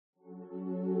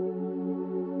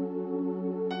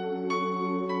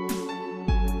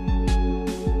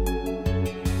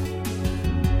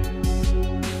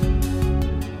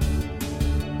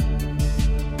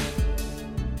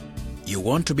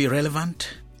want to be relevant?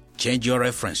 Change your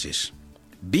references.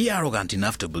 Be arrogant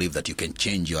enough to believe that you can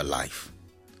change your life.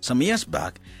 Some years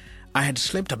back, I had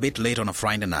slept a bit late on a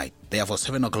Friday night. Therefore,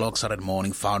 7 o'clock Saturday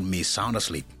morning found me sound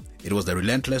asleep. It was the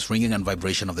relentless ringing and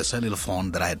vibration of the cellular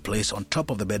phone that I had placed on top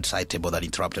of the bedside table that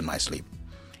interrupted my sleep.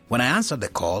 When I answered the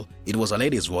call, it was a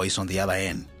lady's voice on the other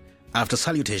end. After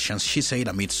salutations, she said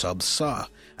amid sobs, "Sir,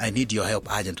 I need your help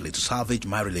urgently to salvage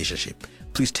my relationship.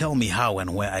 Please tell me how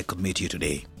and where I could meet you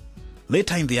today."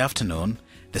 Later in the afternoon,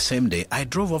 the same day, I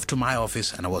drove off to my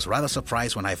office and I was rather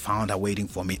surprised when I found her waiting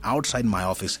for me outside my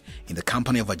office in the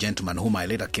company of a gentleman whom I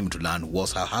later came to learn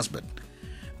was her husband.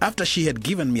 After she had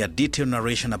given me a detailed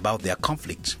narration about their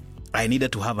conflicts, I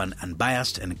needed to have an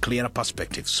unbiased and clearer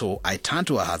perspective, so I turned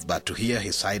to her husband to hear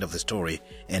his side of the story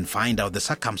and find out the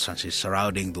circumstances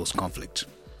surrounding those conflicts.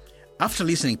 After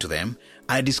listening to them,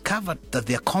 I discovered that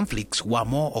their conflicts were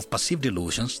more of perceived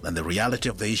illusions than the reality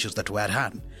of the issues that were at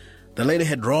hand. The lady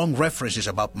had wrong references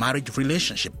about marriage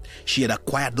relationship. She had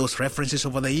acquired those references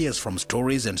over the years from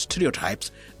stories and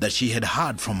stereotypes that she had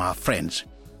heard from her friends.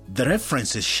 The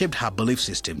references shaped her belief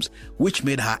systems, which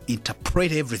made her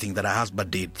interpret everything that her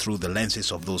husband did through the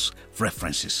lenses of those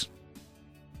references.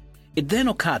 It then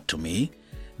occurred to me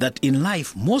that in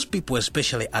life, most people,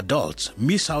 especially adults,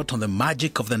 miss out on the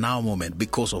magic of the now moment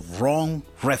because of wrong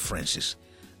references.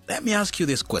 Let me ask you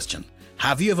this question.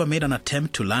 Have you ever made an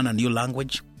attempt to learn a new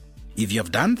language? If you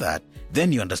have done that,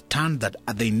 then you understand that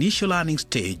at the initial learning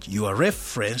stage, your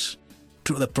reference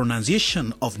to the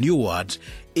pronunciation of new words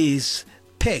is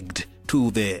pegged to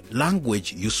the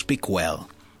language you speak well.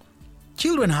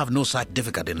 Children have no such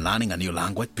difficulty in learning a new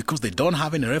language because they don't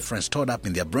have any reference stored up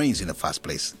in their brains in the first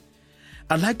place.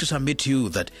 I'd like to submit to you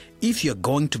that if you're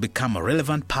going to become a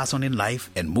relevant person in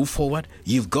life and move forward,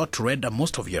 you've got to render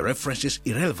most of your references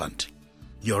irrelevant.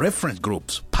 Your reference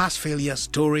groups, past failures,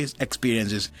 stories,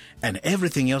 experiences, and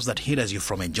everything else that hinders you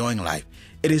from enjoying life.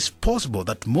 It is possible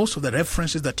that most of the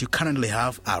references that you currently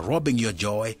have are robbing your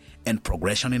joy and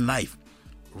progression in life.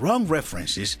 Wrong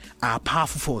references are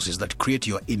powerful forces that create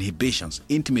your inhibitions,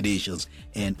 intimidations,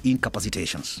 and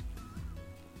incapacitations.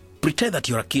 Pretend that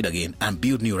you're a kid again and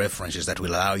build new references that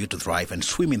will allow you to thrive and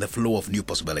swim in the flow of new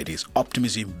possibilities,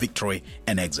 optimism, victory,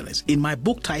 and excellence. In my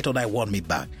book titled I Want Me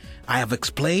Back, I have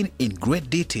explained in great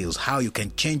details how you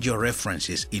can change your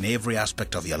references in every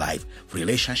aspect of your life,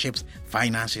 relationships,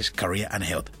 finances, career, and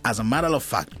health. As a matter of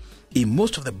fact, in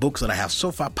most of the books that I have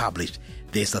so far published,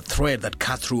 there's a thread that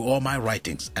cuts through all my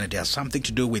writings, and it has something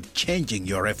to do with changing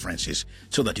your references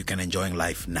so that you can enjoy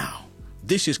life now.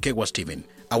 This is Kegwa Stephen,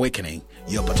 awakening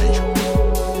your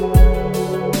potential.